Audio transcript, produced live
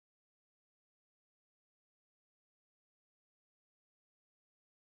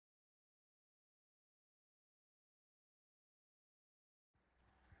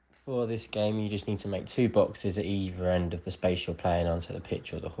For this game, you just need to make two boxes at either end of the space you're playing on, so the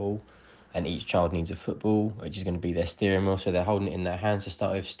pitch or the hall. And each child needs a football, which is going to be their steering wheel. So they're holding it in their hands to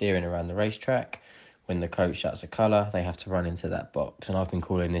start with, steering around the racetrack. When the coach shouts a colour, they have to run into that box. And I've been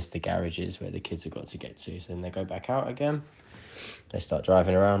calling this the garages where the kids have got to get to. So then they go back out again. They start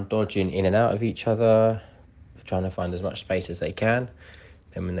driving around, dodging in and out of each other, trying to find as much space as they can.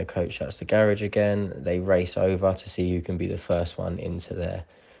 Then when the coach shuts the garage again, they race over to see who can be the first one into there.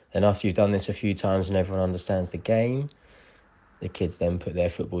 Then after you've done this a few times and everyone understands the game, the kids then put their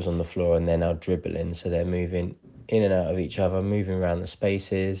footballs on the floor and they're now dribbling. So they're moving in and out of each other, moving around the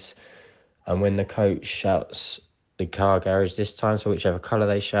spaces. And when the coach shouts the car garage this time, so whichever colour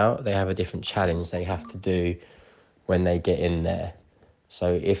they shout, they have a different challenge they have to do when they get in there.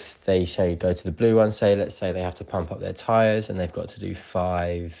 So if they say go to the blue one, let's say they have to pump up their tyres and they've got to do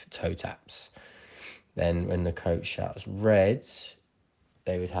 5 toe taps. Then when the coach shouts red,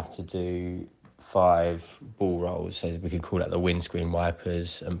 they would have to do 5 ball rolls. So we could call that the windscreen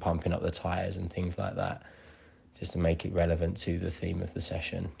wipers and pumping up the tyres and things like that, just to make it relevant to the theme of the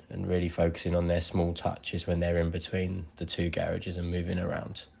session and really focusing on their small touches when they're in between the two garages and moving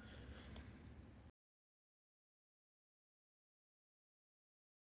around.